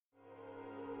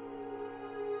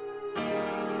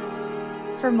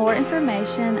For more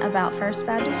information about First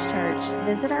Baptist Church,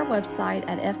 visit our website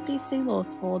at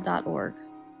fbclouisville.org.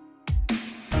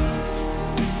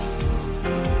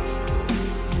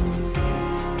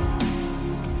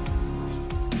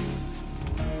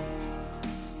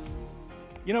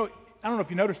 You know, I don't know if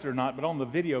you noticed it or not, but on the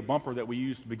video bumper that we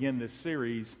used to begin this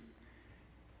series,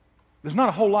 there's not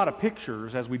a whole lot of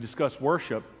pictures as we discuss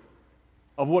worship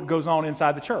of what goes on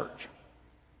inside the church.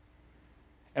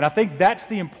 And I think that's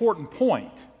the important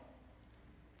point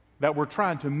that we're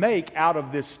trying to make out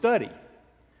of this study.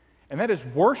 And that is,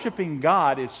 worshiping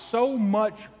God is so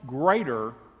much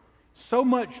greater, so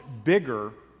much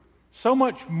bigger, so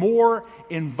much more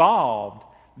involved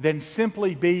than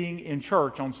simply being in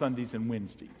church on Sundays and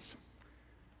Wednesdays.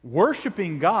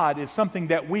 Worshiping God is something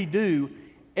that we do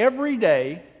every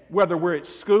day, whether we're at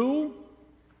school,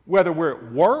 whether we're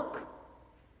at work,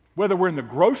 whether we're in the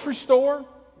grocery store,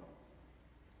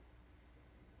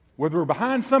 whether we're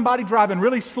behind somebody driving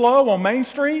really slow on Main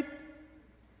Street.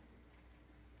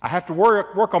 I have to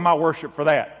work on my worship for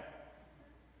that.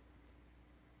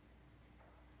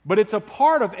 But it's a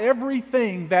part of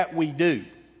everything that we do.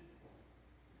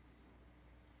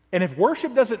 And if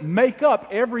worship doesn't make up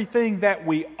everything that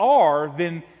we are,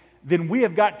 then we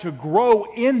have got to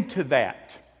grow into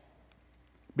that.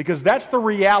 Because that's the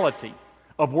reality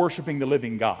of worshiping the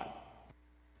living God.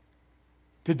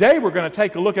 Today we're going to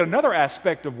take a look at another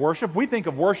aspect of worship. We think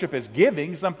of worship as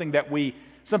giving, something that we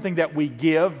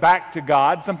give back to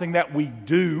God, something that we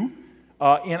do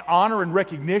in honor and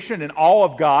recognition and awe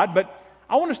of God. But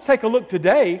I want us to take a look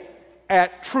today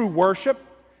at true worship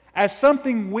as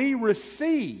something we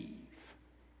receive.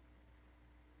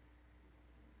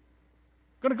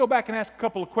 I'm going to go back and ask a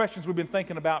couple of questions we've been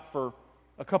thinking about for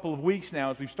a couple of weeks now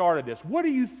as we've started this. What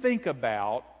do you think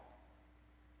about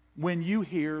when you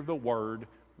hear the word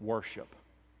worship?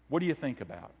 What do you think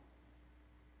about?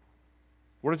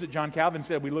 What is it John Calvin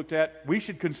said we looked at? We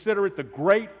should consider it the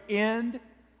great end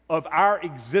of our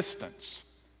existence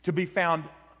to be found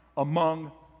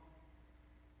among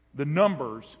the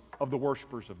numbers of the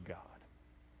worshipers of God.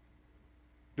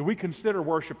 Do we consider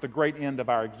worship the great end of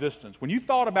our existence? When you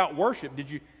thought about worship, did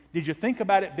you think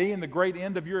about it being the great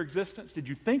end of your existence? Did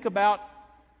you think about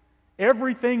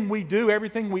everything we do,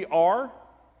 everything we are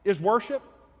is worship?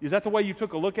 Is that the way you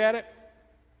took a look at it?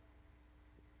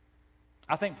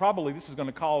 I think probably this is going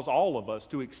to cause all of us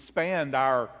to expand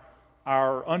our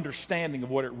understanding of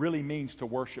what it really means to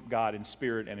worship God in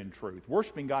spirit and in truth.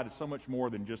 Worshiping God is so much more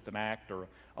than just an act or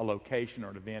a location or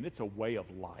an event. It's a way of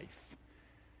life.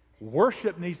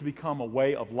 Worship needs to become a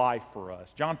way of life for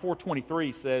us. John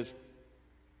 4:23 says,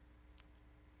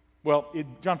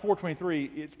 John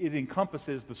 4:23, it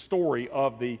encompasses the story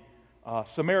of the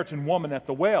Samaritan woman at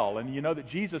the well. And you know that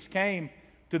Jesus came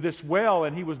to this well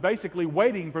and he was basically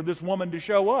waiting for this woman to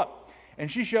show up. And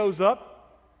she shows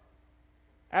up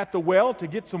at the well to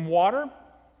get some water.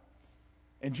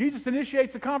 And Jesus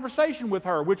initiates a conversation with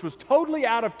her, which was totally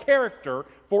out of character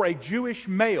for a Jewish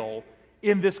male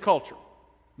in this culture.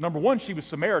 Number one, she was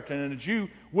Samaritan, and a Jew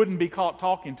wouldn't be caught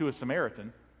talking to a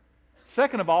Samaritan.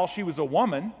 Second of all, she was a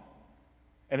woman,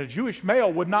 and a Jewish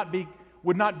male would not be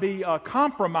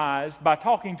compromised by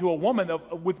talking to a woman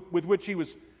with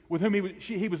whom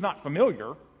he was not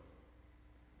familiar.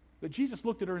 But Jesus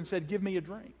looked at her and said, "Give me a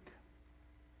drink."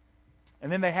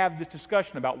 And then they have this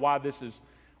discussion about why this is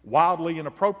wildly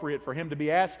inappropriate for him to be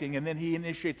asking, and then he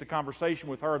initiates a conversation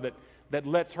with her that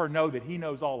lets her know that he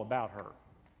knows all about her.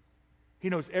 He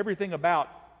knows everything about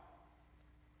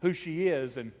who she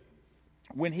is, and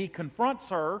when he confronts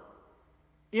her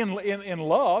in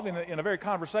love, in a very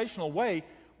conversational way,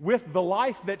 with the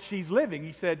life that she's living,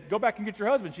 he said, "Go back and get your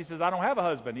husband." She says, "I don't have a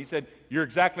husband." He said, "You're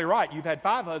exactly right. You've had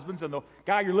 5 husbands, and the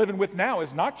guy you're living with now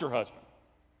is not your husband."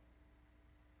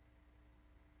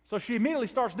 So she immediately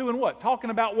starts doing what? Talking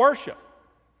about worship.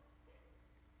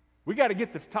 We got to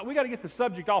get the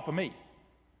subject off of me.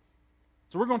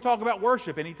 So we're going to talk about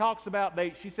worship, and he talks about,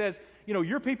 she says,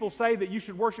 your people say that you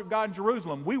should worship God in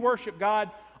Jerusalem. We worship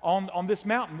God on this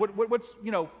mountain.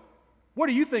 What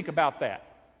do you think about that?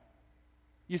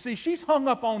 You see, she's hung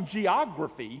up on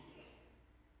geography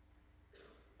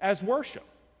as worship.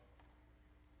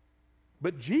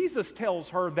 But Jesus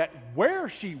tells her that where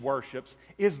she worships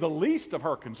is the least of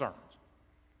her concerns.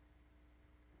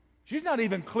 She's not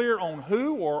even clear on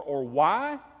who or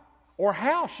why or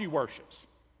how she worships.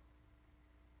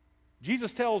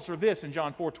 Jesus tells her this in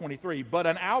John 4:23, "But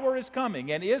an hour is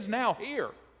coming and is now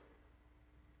here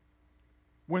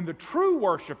when the true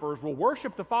worshipers will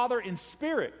worship the Father in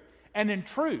spirit and in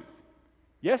truth."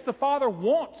 Yes, the Father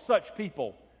wants such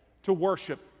people to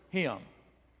worship Him.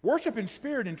 Worship in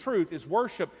spirit and truth is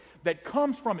worship that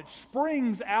comes from, it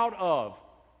springs out of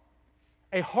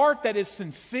a heart that is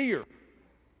sincere,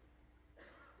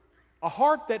 a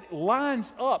heart that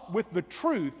lines up with the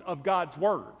truth of God's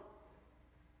Word.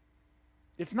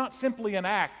 It's not simply an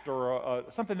act or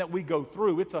something that we go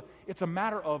through. It's a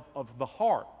matter of the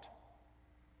heart.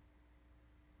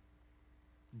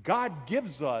 God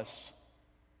gives us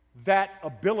that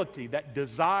ability, that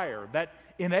desire, that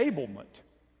enablement,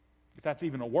 if that's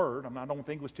even a word. I don't want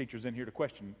the English teachers in here to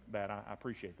question that. I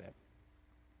appreciate that.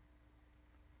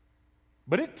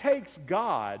 But it takes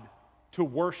God to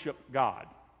worship God.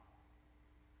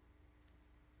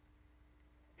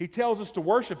 He tells us to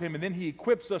worship Him, and then He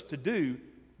equips us to do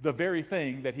the very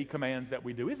thing that He commands that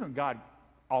we do. Isn't God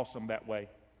awesome that way?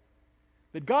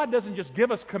 That God doesn't just give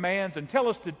us commands and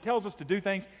tells us to do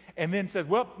things and then says,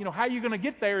 well, how you're going to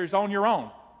get there is on your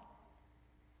own.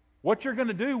 What you're going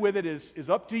to do with it is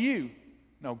up to you.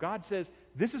 No, God says,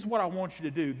 this is what I want you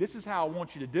to do. This is how I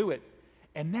want you to do it.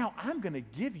 And now I'm going to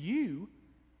give you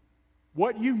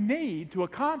what you need to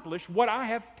accomplish what I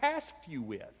have tasked you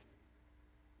with.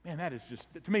 Man, that is just,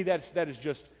 to me, that's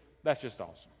just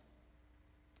awesome.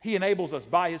 He enables us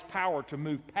by His power to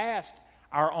move past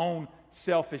our own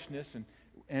selfishness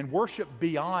and worship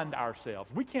beyond ourselves.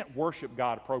 We can't worship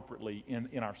God appropriately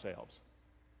in ourselves.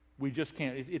 We just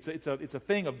can't. It's a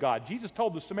thing of God. Jesus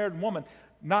told the Samaritan woman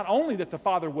not only that the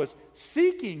Father was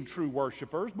seeking true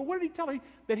worshipers, but what did He tell her?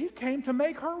 That He came to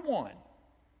make her one.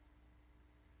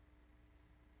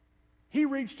 He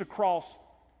reached across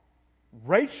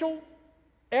racial,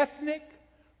 ethnic,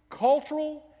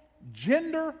 cultural,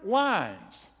 gender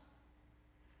lines.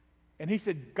 And He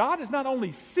said, God is not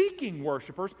only seeking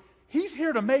worshipers, He's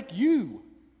here to make you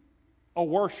a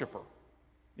worshiper.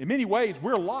 In many ways,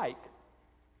 we're like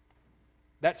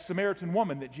that Samaritan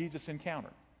woman that Jesus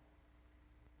encountered.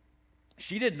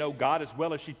 She didn't know God as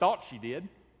well as she thought she did.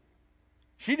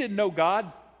 She didn't know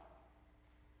God.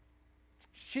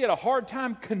 She had a hard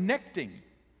time connecting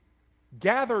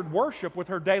gathered worship with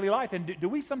her daily life. And do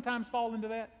we sometimes fall into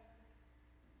that?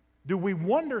 Do we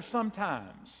wonder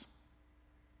sometimes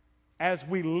as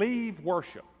we leave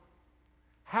worship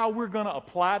how we're going to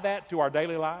apply that to our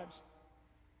daily lives?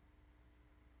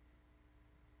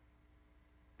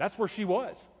 That's where she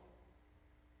was.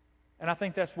 And I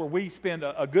think that's where we spend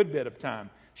a good bit of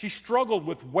time. She struggled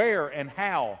with where and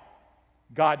how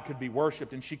God could be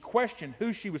worshiped, and she questioned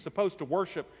who she was supposed to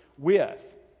worship with.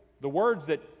 The words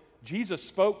that Jesus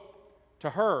spoke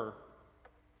to her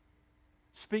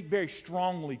speak very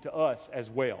strongly to us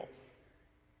as well.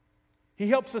 He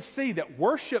helps us see that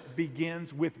worship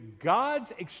begins with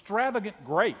God's extravagant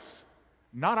grace,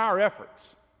 not our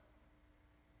efforts.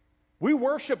 We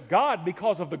worship God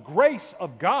because of the grace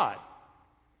of God,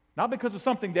 not because of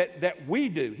something that we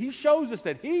do. He shows us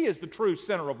that He is the true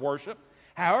center of worship.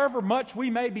 However much we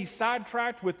may be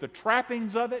sidetracked with the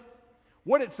trappings of it,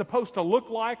 what it's supposed to look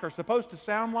like or supposed to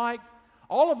sound like,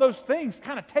 all of those things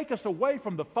kind of take us away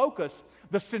from the focus,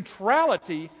 the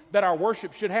centrality that our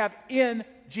worship should have in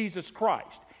Jesus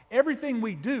Christ. Everything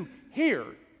we do here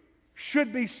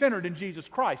should be centered in Jesus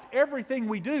Christ. Everything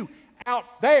we do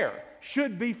out there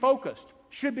should be focused,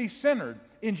 should be centered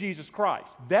in Jesus Christ.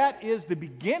 That is the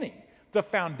beginning, the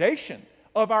foundation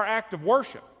of our act of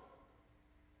worship.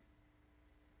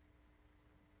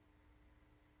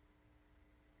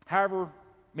 However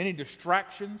many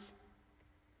distractions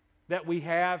that we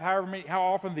have, how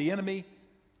often the enemy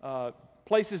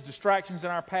places distractions in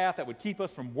our path that would keep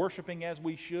us from worshiping as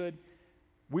we should,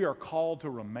 we are called to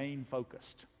remain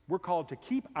focused. We're called to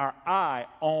keep our eye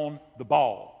on the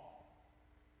ball.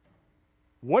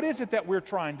 What is it that we're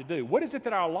trying to do? What is it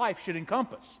that our life should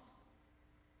encompass?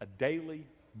 A daily,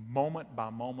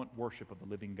 moment-by-moment worship of the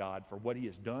living God for what He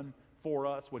has done for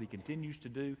us, what He continues to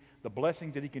do, the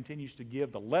blessings that He continues to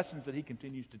give, the lessons that He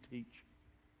continues to teach.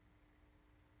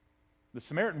 The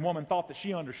Samaritan woman thought that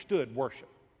she understood worship.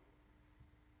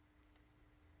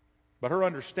 But her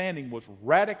understanding was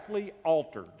radically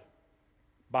altered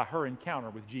by her encounter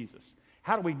with Jesus.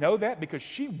 How do we know that? Because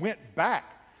she went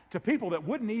back to people that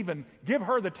wouldn't even give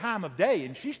her the time of day,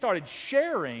 and she started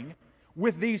sharing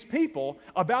with these people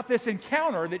about this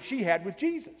encounter that she had with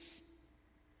Jesus.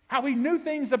 How He knew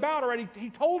things about her, and He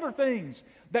told her things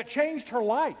that changed her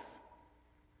life.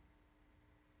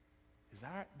 Is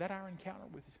that our encounter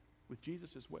with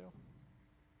Jesus as well?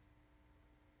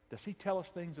 Does He tell us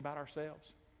things about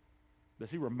ourselves? Does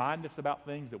He remind us about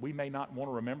things that we may not want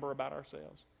to remember about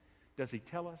ourselves? Does He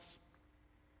tell us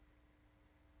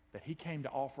that He came to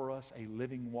offer us a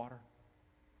living water?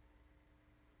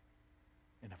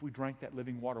 And if we drank that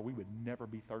living water, we would never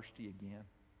be thirsty again,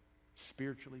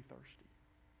 spiritually thirsty.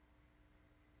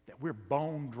 that we're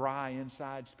bone dry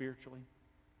inside spiritually.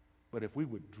 But if we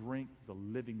would drink the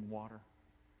living water,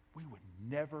 we would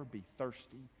never be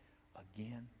thirsty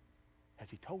again. Has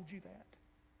he told you that?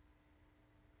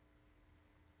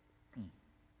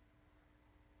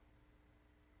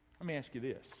 Let me ask you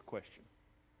this question.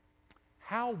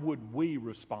 How would we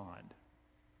respond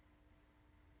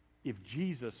if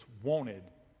Jesus wanted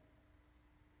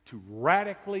to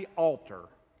radically alter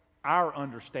our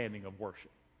understanding of worship?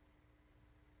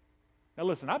 Now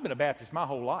listen, I've been a Baptist my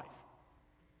whole life.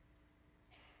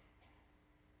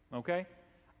 Okay?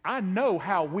 I know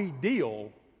how we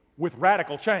deal with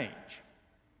radical change.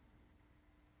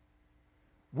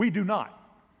 We do not.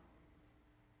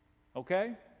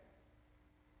 Okay?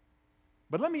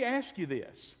 But let me ask you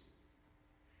this.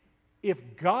 If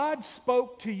God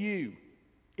spoke to you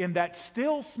in that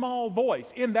still small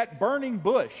voice, in that burning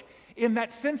bush, in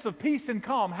that sense of peace and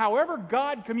calm, however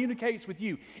God communicates with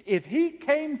you, if He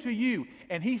came to you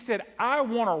and He said, I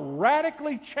want to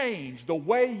radically change the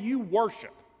way you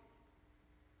worship,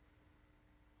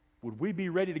 would we be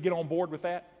ready to get on board with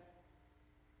that?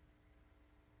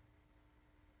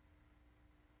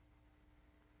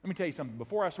 Let me tell you something.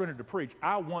 Before I surrendered to preach,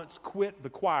 I once quit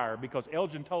the choir because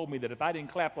Elgin told me that if I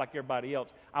didn't clap like everybody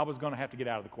else, I was going to have to get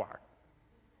out of the choir.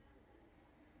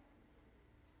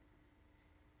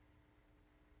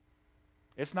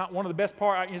 It's not one of the best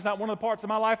parts. It's not one of the parts of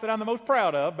my life that I'm the most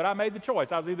proud of, but I made the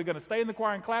choice. I was either going to stay in the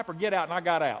choir and clap or get out, and I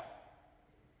got out.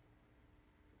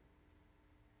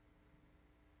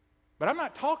 But I'm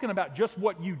not talking about just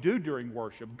what you do during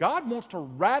worship. God wants to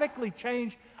radically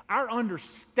change our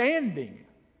understanding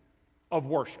of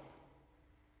worship.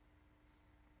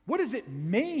 What does it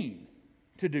mean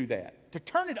to do that? To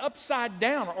turn it upside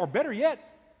down, or better yet,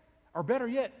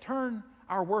 turn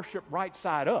our worship right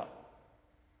side up.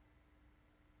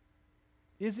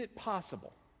 Is it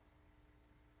possible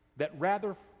that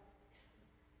rather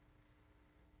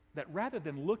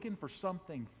than looking for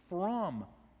something from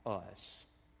us,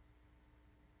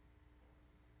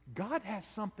 God has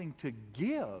something to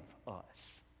give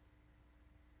us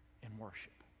in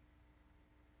worship?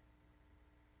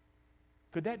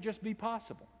 Could that just be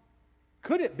possible?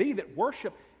 Could it be that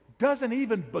worship doesn't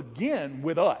even begin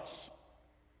with us?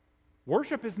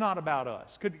 Worship is not about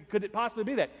us. Could it possibly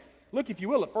be that? Look, if you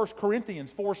will, at 1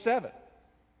 Corinthians 4:7.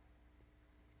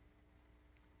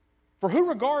 For who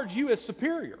regards you as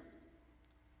superior?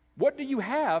 What do you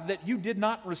have that you did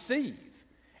not receive?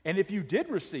 And if you did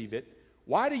receive it,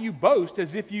 why do you boast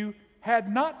as if you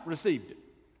had not received it?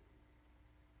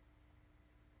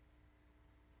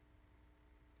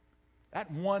 That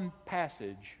one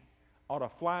passage ought to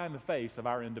fly in the face of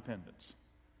our independence.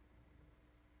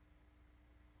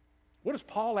 What does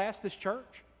Paul ask this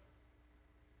church?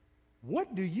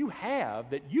 What do you have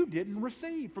that you didn't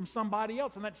receive from somebody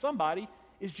else? And that somebody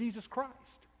is Jesus Christ.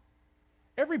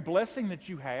 Every blessing that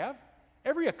you have,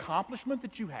 every accomplishment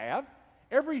that you have,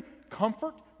 every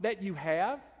comfort that you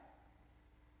have,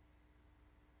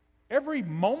 every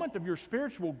moment of your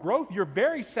spiritual growth, your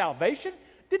very salvation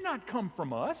did not come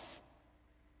from us.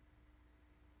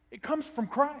 It comes from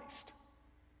Christ.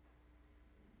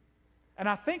 And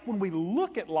I think when we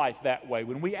look at life that way,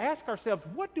 when we ask ourselves,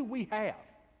 what do we have?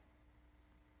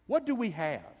 What do we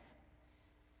have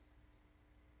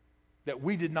that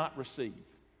we did not receive?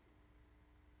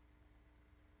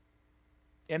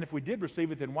 And if we did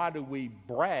receive it, then why do we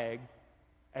brag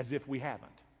as if we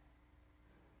haven't?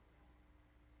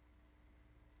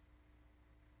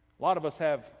 A lot of us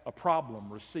have a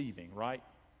problem receiving, right?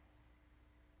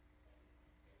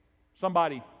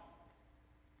 Somebody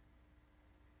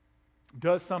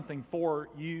does something for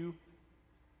you,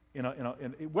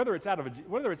 whether it's out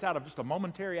of just a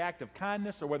momentary act of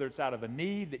kindness, or whether it's out of a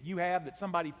need that you have that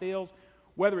somebody feels,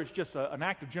 whether it's just an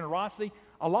act of generosity.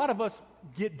 A lot of us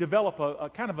develop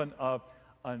a kind of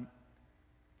an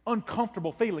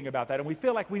uncomfortable feeling about that, and we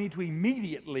feel like we need to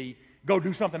immediately go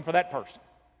do something for that person.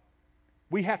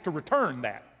 We have to return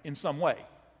that in some way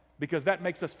because that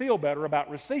makes us feel better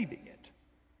about receiving it.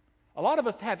 A lot of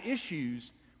us have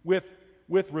issues with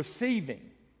receiving.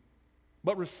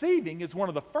 But receiving is one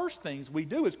of the first things we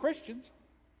do as Christians.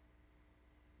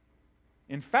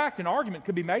 In fact, an argument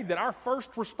could be made that our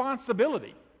first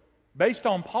responsibility, based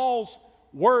on Paul's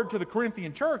word to the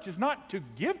Corinthian church, is not to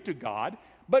give to God,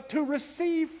 but to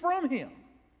receive from Him.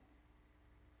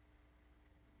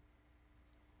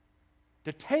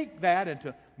 To take that and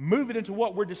to move it into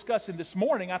what we're discussing this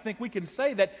morning, I think we can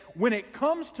say that when it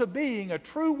comes to being a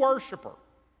true worshiper,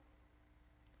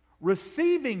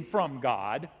 receiving from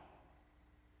God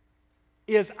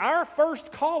is our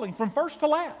first calling from first to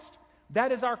last.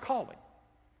 That is our calling,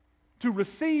 to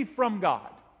receive from God.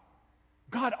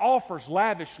 God offers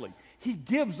lavishly. He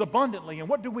gives abundantly. And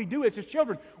what do we do as His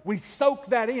children? We soak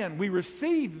that in. We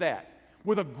receive that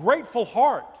with a grateful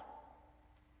heart,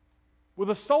 with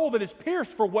a soul that is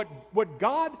pierced for what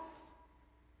God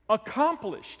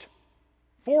accomplished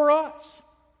for us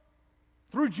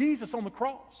through Jesus on the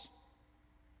cross.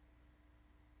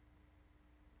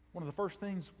 One of the first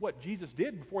things what Jesus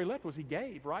did before He left was He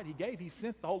gave, right? He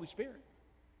sent the Holy Spirit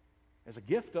as a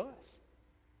gift to us.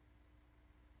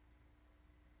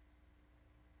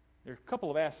 There are a couple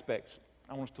of aspects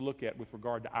I want us to look at with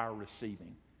regard to our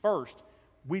receiving. First,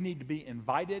 we need to be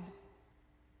invited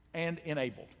and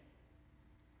enabled.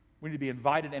 We need to be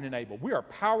invited and enabled. We are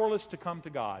powerless to come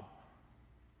to God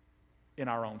in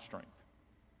our own strength.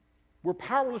 We're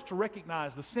powerless to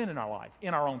recognize the sin in our life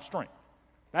in our own strength.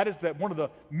 That is one of the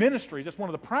ministries, that's one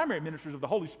of the primary ministries of the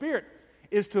Holy Spirit,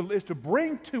 is to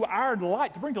bring to our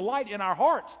light, to bring to light in our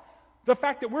hearts the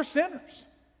fact that we're sinners.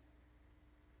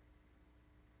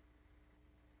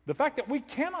 The fact that we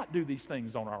cannot do these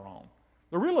things on our own.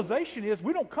 The realization is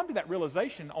we don't come to that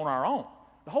realization on our own.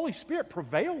 The Holy Spirit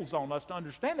prevails on us to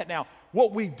understand that. Now,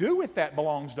 what we do with that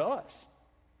belongs to us.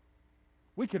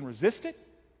 We can resist it.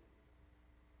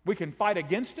 We can fight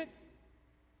against it.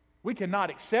 We cannot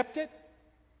accept it.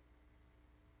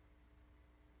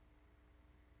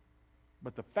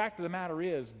 But the fact of the matter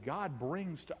is, God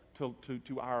brings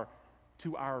to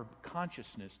our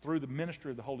consciousness, through the ministry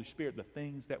of the Holy Spirit, the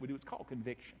things that we do. It's called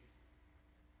conviction.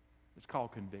 It's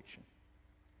called conviction.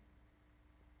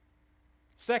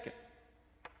 Second,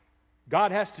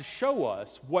 God has to show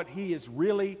us what He is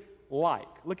really like.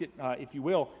 Look at, if you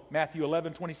will, Matthew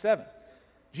 11:27.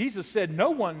 Jesus said, "No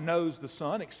one knows the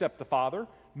Son except the Father,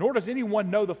 nor does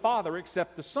anyone know the Father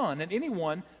except the Son, and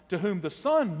anyone to whom the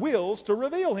Son wills to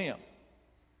reveal Him."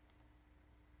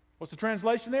 What's the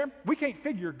translation there? We can't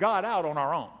figure God out on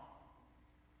our own.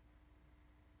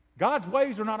 God's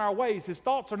ways are not our ways. His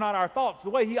thoughts are not our thoughts.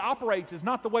 The way He operates is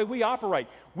not the way we operate.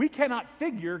 We cannot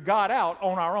figure God out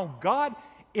on our own. God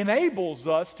enables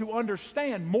us to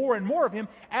understand more and more of Him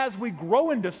as we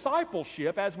grow in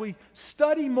discipleship, as we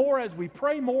study more, as we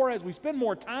pray more, as we spend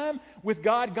more time with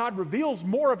God. God reveals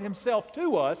more of Himself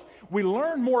to us. We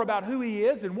learn more about who He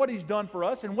is and what He's done for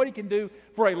us and what He can do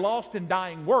for a lost and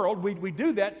dying world. We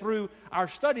do that through our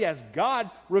study as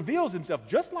God reveals Himself,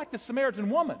 just like the Samaritan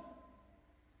woman.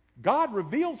 God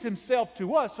reveals Himself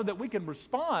to us so that we can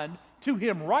respond to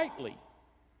Him rightly.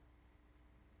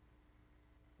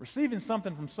 Receiving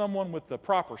something from someone with the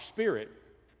proper spirit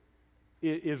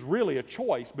is really a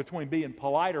choice between being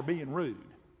polite or being rude.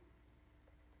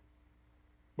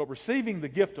 But receiving the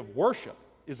gift of worship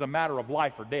is a matter of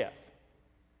life or death.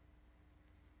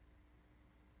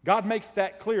 God makes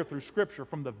that clear through Scripture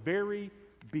from the very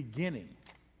beginning.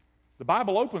 The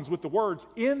Bible opens with the words,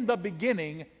 "In the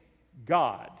beginning,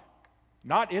 God."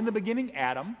 Not in the beginning,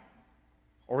 Adam,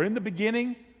 or in the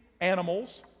beginning,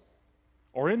 animals,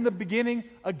 or in the beginning,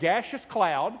 a gaseous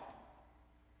cloud.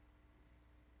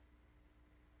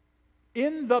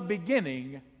 In the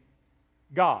beginning,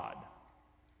 God.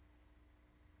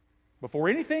 Before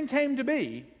anything came to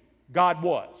be, God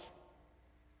was.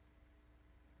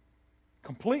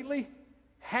 Completely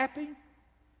happy,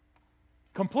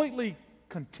 completely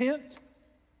content,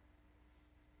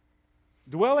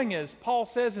 dwelling, as Paul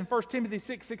says in 1 Timothy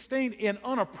 6:16, in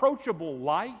unapproachable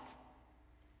light.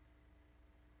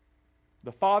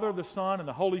 The Father, the Son, and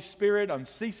the Holy Spirit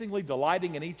unceasingly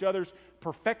delighting in each other's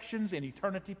perfections in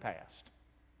eternity past.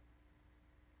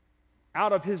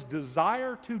 Out of His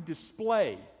desire to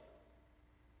display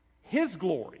His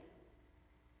glory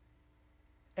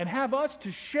and have us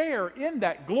to share in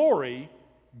that glory,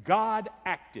 God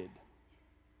acted.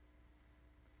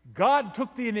 God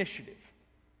took the initiative.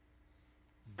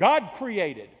 God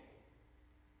created.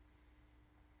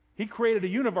 He created a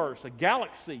universe, a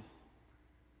galaxy,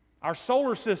 our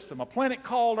solar system, a planet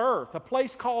called Earth, a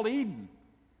place called Eden.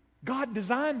 God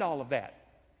designed all of that.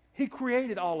 He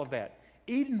created all of that.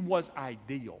 Eden was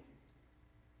ideal.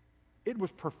 It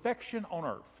was perfection on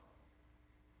earth.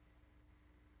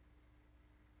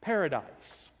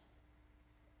 Paradise.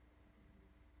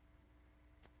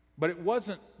 But it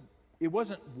wasn't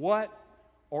what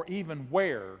or even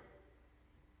where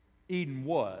Eden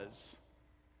was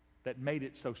that made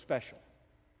it so special.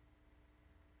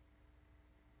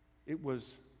 It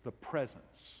was the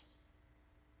presence.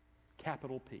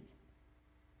 Capital P.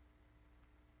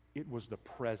 It was the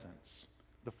presence.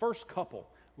 The first couple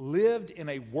lived in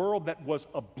a world that was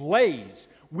ablaze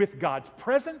with God's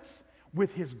presence,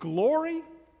 with His glory.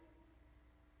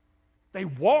 They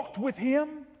walked with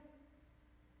Him.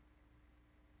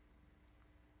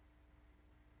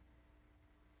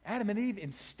 Adam and Eve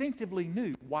instinctively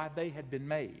knew why they had been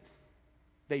made.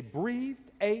 They breathed,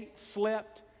 ate,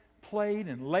 slept, played,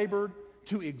 and labored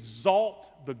to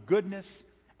exalt the goodness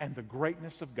and the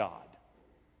greatness of God.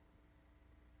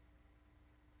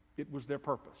 It was their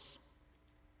purpose.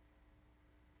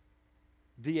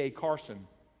 D.A. Carson,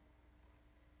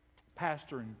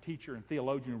 pastor and teacher and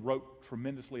theologian who wrote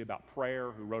tremendously about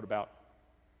prayer, who wrote about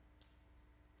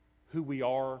who we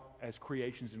are as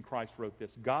creations in Christ, wrote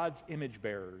this: God's image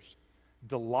bearers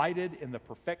delighted in the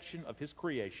perfection of His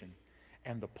creation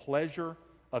and the pleasure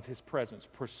of His presence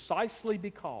precisely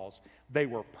because they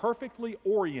were perfectly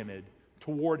oriented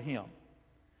toward Him.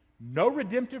 No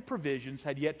redemptive provisions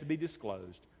had yet to be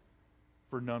disclosed,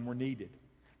 for none were needed.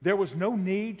 There was no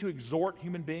need to exhort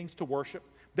human beings to worship.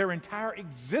 Their entire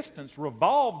existence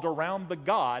revolved around the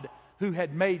God who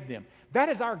had made them. That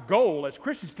is our goal as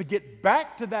Christians, to get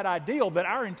back to that ideal that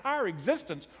our entire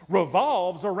existence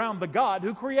revolves around the God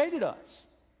who created us.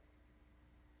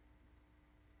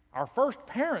 Our first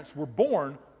parents were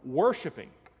born worshiping.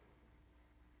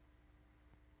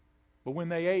 But when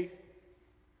they ate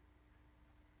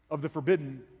of the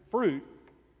forbidden fruit,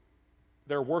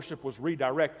 their worship was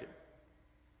redirected.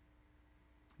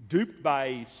 Duped by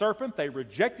a serpent, they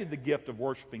rejected the gift of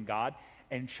worshiping God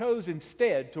and chose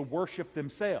instead to worship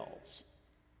themselves.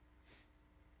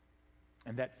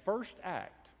 And that first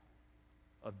act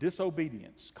of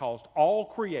disobedience caused all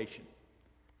creation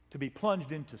to be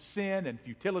plunged into sin and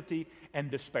futility and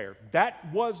despair.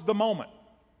 That was the moment.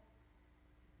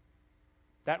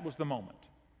 That was the moment.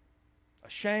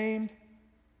 Ashamed,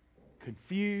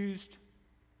 confused,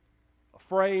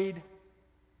 afraid.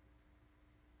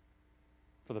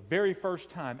 For the very first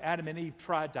time, Adam and Eve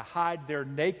tried to hide their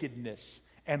nakedness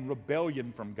and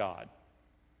rebellion from God.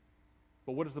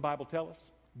 But what does the Bible tell us?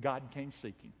 God came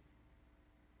seeking.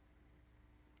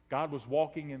 God was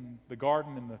walking in the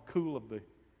garden in the cool of the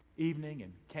evening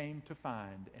and came to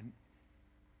find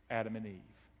Adam and Eve.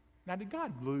 Now, did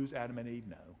God lose Adam and Eve?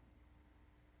 No.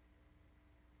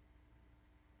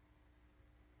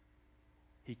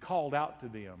 He called out to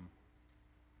them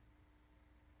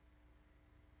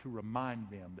to remind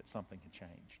them that something had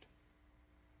changed.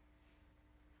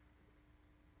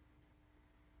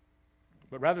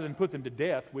 But rather than put them to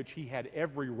death, which He had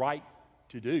every right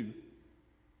to do,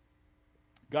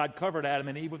 God covered Adam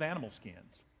and Eve with animal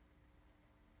skins.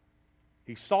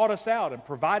 He sought us out and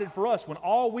provided for us when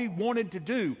all we wanted to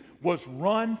do was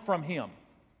run from Him.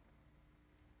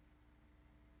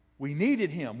 We needed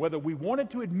Him, whether we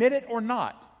wanted to admit it or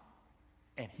not,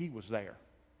 and He was there.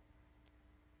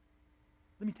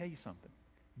 Let me tell you something.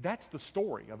 That's the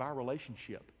story of our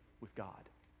relationship with God.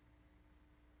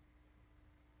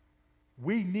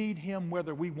 We need Him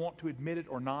whether we want to admit it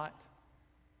or not.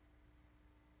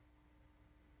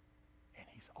 And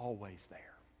He's always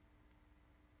there.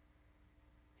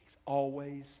 He's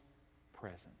always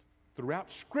present. Throughout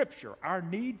Scripture, our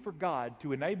need for God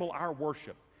to enable our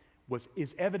worship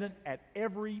is evident at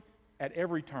every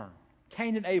turn.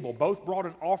 Cain and Abel both brought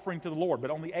an offering to the Lord,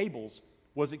 but only Abel's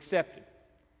was accepted.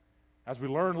 As we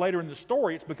learn later in the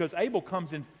story, it's because Abel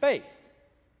comes in faith.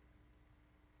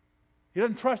 He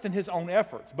doesn't trust in his own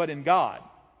efforts, but in God.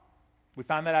 We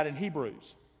find that out in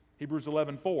Hebrews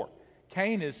 11:4.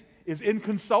 Cain is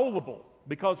inconsolable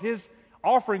because his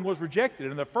offering was rejected,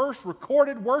 and the first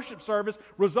recorded worship service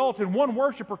results in one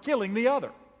worshiper killing the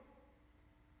other.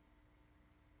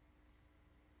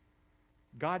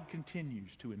 God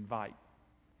continues to invite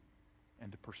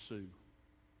and to pursue.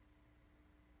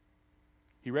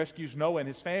 He rescues Noah and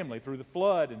his family through the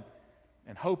flood,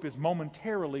 and hope is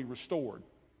momentarily restored.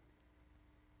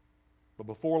 But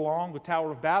before long, the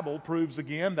Tower of Babel proves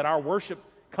again that our worship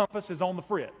compass is on the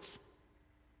fritz.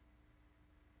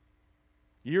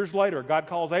 Years later, God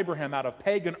calls Abraham out of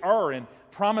pagan Ur and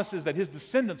promises that his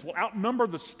descendants will outnumber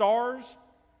the stars.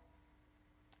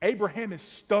 Abraham is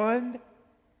stunned.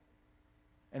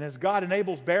 And as God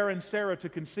enables barren Sarah to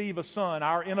conceive a son,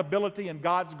 our inability in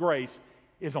God's grace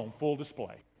is on full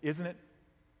display, isn't it?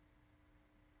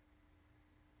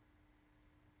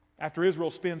 After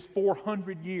Israel spends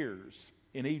 400 years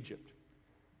in Egypt,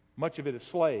 much of it as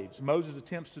slaves, Moses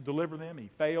attempts to deliver them. He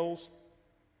fails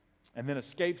and then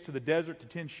escapes to the desert to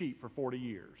tend sheep for 40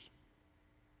 years.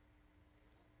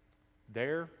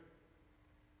 There,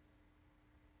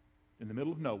 in the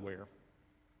middle of nowhere,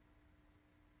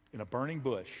 in a burning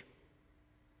bush,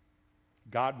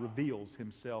 God reveals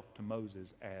Himself to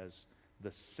Moses as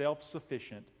the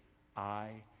self-sufficient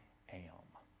I am.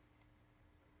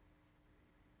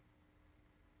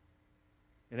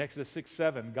 In Exodus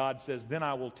 6:7, God says, "Then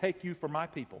I will take you for my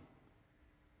people,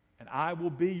 and I will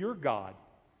be your God,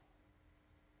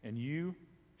 and you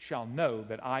shall know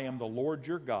that I am the Lord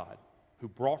your God, who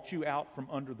brought you out from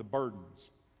under the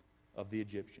burdens of the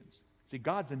Egyptians. See,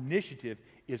 God's initiative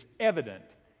is evident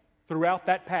throughout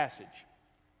that passage.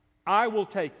 I will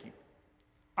take you.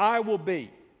 I will be.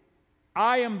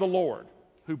 I am the Lord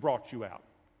who brought you out.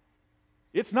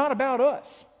 It's not about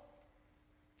us.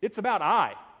 It's about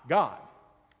I, God,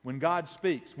 when God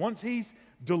speaks. Once He's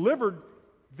delivered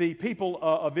the people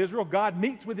of Israel, God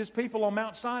meets with His people on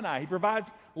Mount Sinai. He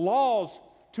provides laws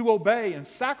to obey and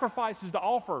sacrifices to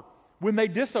offer when they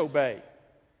disobey.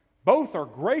 Both are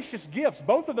gracious gifts.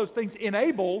 Both of those things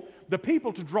enable the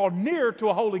people to draw near to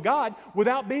a holy God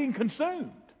without being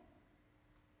consumed.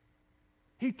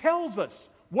 He tells us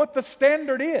what the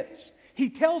standard is. He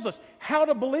tells us how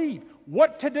to believe,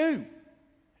 what to do,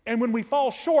 and when we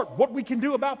fall short, what we can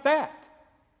do about that.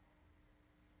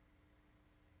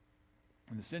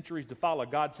 In the centuries to follow,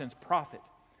 God sends prophet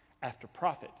after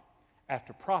prophet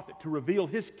after prophet to reveal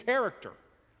His character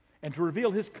and to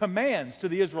reveal His commands to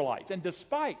the Israelites. And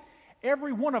despite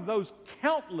every one of those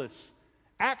countless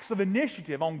acts of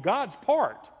initiative on God's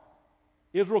part,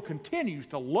 Israel continues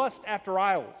to lust after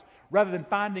idols rather than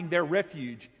finding their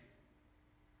refuge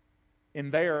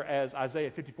in their, as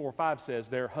Isaiah 54:5 says,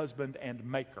 their husband and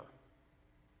maker.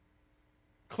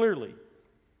 Clearly,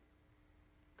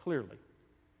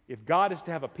 if God is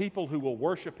to have a people who will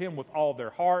worship Him with all their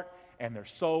heart and their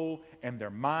soul and their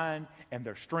mind and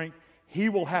their strength, He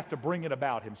will have to bring it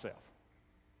about Himself.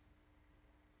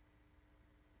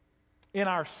 In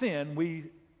our sin,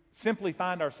 we simply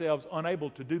find ourselves unable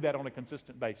to do that on a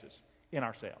consistent basis in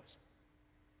ourselves.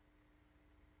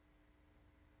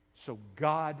 So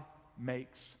God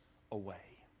makes a way.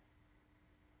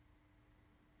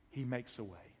 He makes a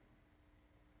way.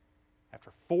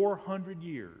 After 400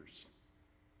 years,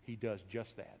 He does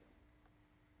just that.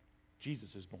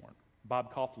 Jesus is born.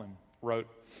 Bob Kauflin wrote,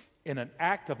 "In an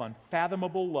act of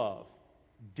unfathomable love,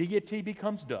 deity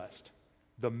becomes dust,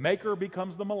 the maker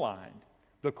becomes the maligned,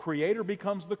 the creator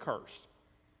becomes the cursed.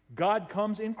 God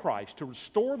comes in Christ to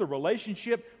restore the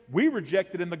relationship we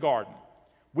rejected in the garden.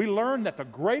 We learn that the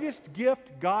greatest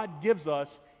gift God gives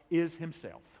us is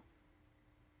Himself."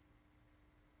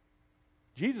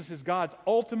 Jesus is God's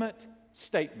ultimate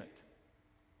statement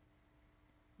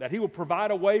that He will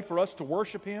provide a way for us to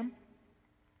worship Him,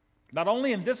 not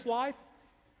only in this life,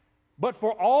 but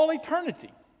for all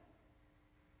eternity.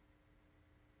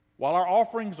 While our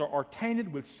offerings are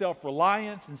tainted with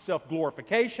self-reliance and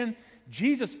self-glorification,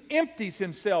 Jesus empties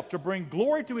Himself to bring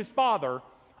glory to His Father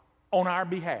on our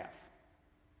behalf.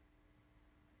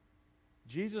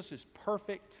 Jesus is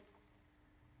perfect.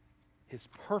 His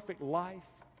perfect life,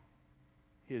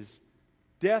 His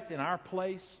death in our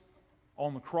place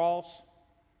on the cross,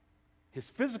 His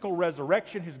physical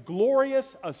resurrection, His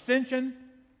glorious ascension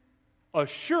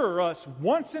assure us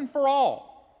once and for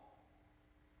all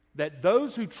that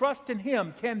those who trust in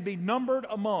Him can be numbered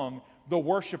among the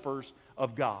worshipers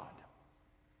of God.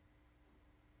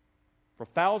 For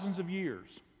thousands of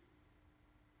years,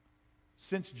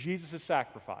 since Jesus'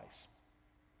 sacrifice,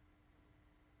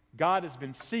 God has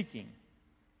been seeking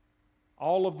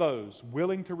all of those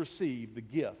willing to receive the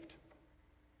gift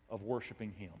of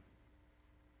worshiping Him.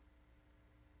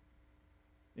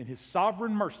 In His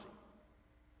sovereign mercy,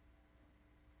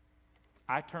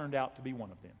 I turned out to be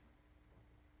one of them.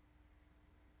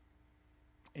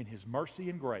 In His mercy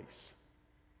and grace,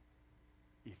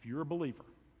 if you're a believer,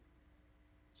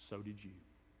 so did you.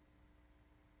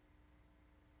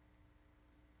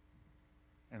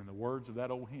 And in the words of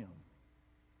that old hymn,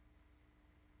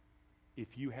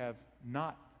 if you have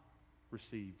not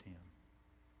received Him,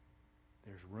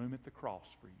 there's room at the cross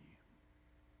for you.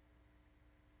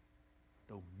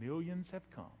 Though millions have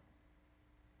come,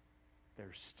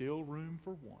 there's still room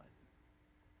for one.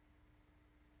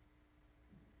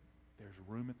 There's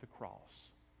room at the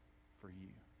cross for you.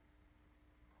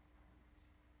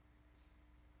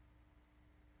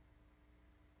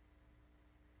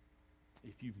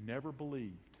 If you've never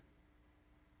believed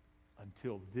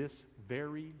until this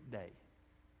very day,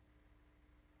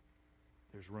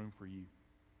 there's room for you.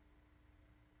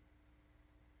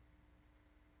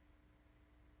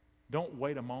 Don't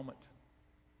wait a moment.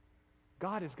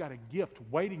 God has got a gift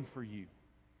waiting for you.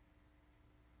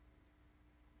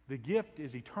 The gift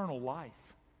is eternal life.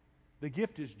 The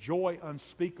gift is joy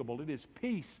unspeakable. It is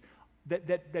peace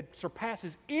that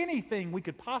surpasses anything we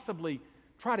could possibly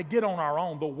try to get on our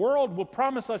own. The world will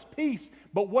promise us peace,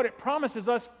 but what it promises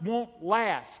us won't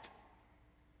last.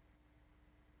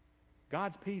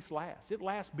 God's peace lasts. It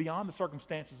lasts beyond the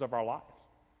circumstances of our lives.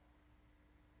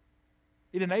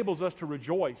 It enables us to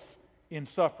rejoice in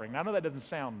suffering. Now, I know that doesn't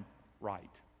sound right.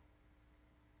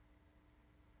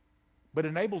 but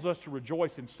enables us to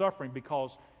rejoice in suffering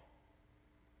because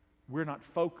we're not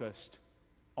focused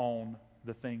on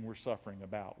the thing we're suffering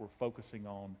about. We're focusing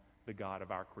on the God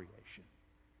of our creation.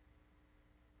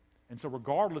 And so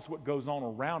regardless of what goes on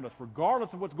around us,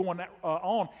 regardless of what's going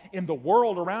on in the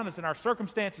world around us, in our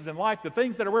circumstances in life, the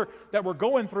things that we're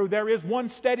going through, there is one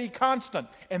steady constant,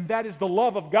 and that is the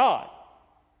love of God.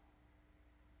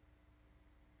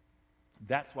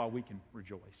 That's why we can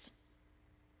rejoice.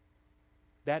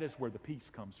 That is where the peace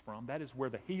comes from. That is where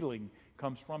the healing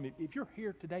comes from. If you're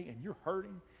here today and you're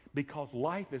hurting because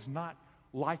life is not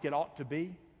like it ought to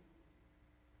be,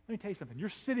 let me tell you something. You're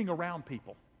sitting around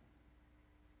people.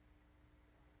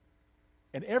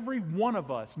 And every one of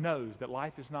us knows that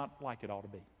life is not like it ought to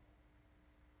be.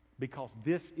 Because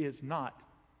this is not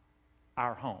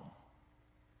our home.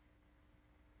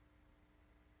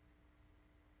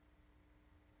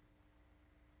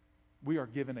 We are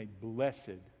given a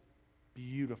blessed,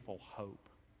 beautiful hope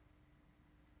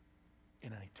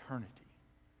in an eternity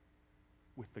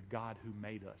with the God who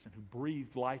made us and who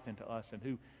breathed life into us and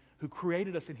who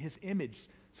created us in His image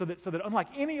so that unlike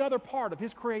any other part of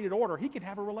His created order, He can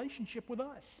have a relationship with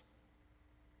us.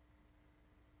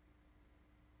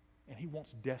 And He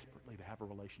wants desperately to have a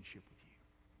relationship with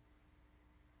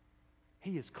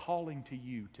you. He is calling to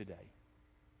you today.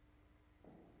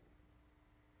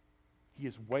 He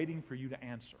is waiting for you to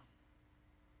answer.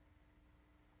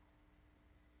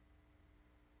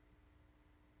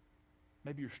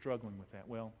 Maybe you're struggling with that.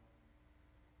 Well,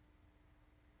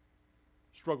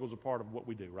 struggle's a part of what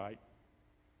we do, right?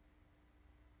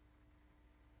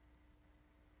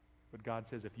 But God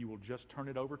says, if you will just turn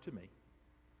it over to me,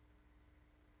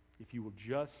 if you will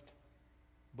just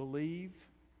believe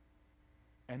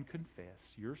and confess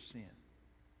your sin,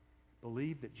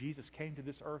 believe that Jesus came to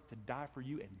this earth to die for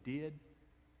you and did,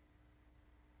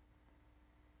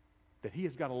 that He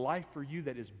has got a life for you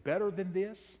that is better than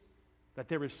this, that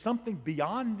there is something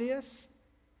beyond this,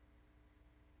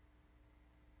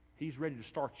 He's ready to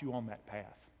start you on that path.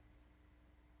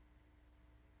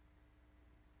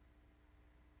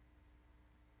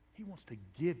 He wants to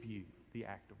give you the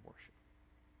act of worship.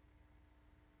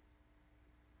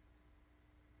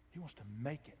 He wants to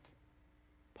make it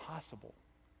possible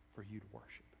for you to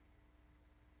worship.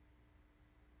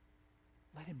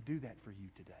 Let Him do that for you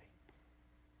today.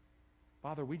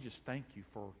 Father, we just thank You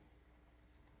for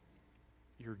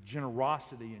Your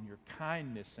generosity and Your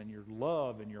kindness and Your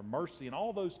love and Your mercy and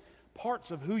all those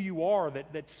parts of who You are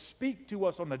that speak to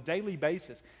us on a daily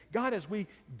basis. God, as we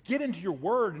get into Your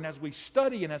Word and as we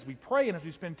study and as we pray and as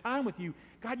we spend time with You,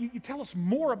 God, you tell us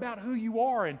more about who You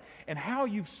are and how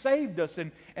You've saved us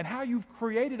and how You've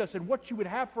created us and what You would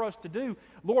have for us to do.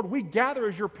 Lord, we gather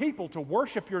as Your people to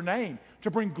worship Your name,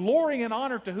 to bring glory and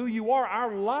honor to who You are.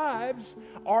 Our lives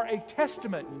are a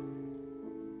testament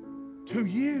to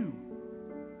You.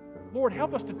 Lord,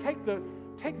 help us to take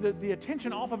the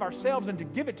attention off of ourselves and to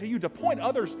give it to You, to point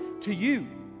others to You.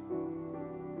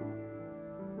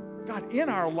 God, in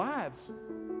our lives,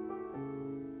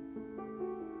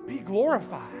 be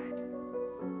glorified.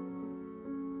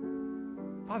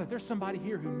 Father, if there's somebody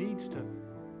here who needs to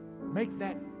make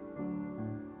that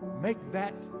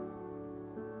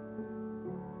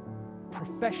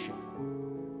profession,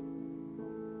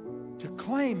 to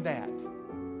claim that,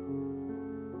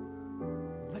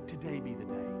 let today be the day.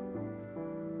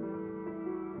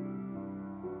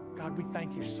 God, we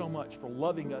thank You so much for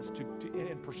loving us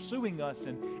and pursuing us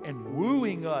and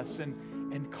wooing us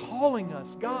and calling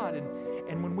us, God.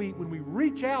 And when we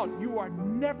reach out, You are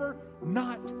never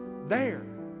not there.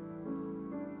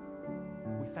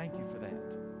 We thank You for that.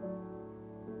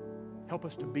 Help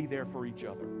us to be there for each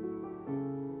other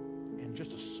in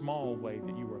just a small way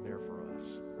that You are there for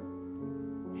us.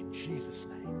 In Jesus'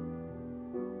 name.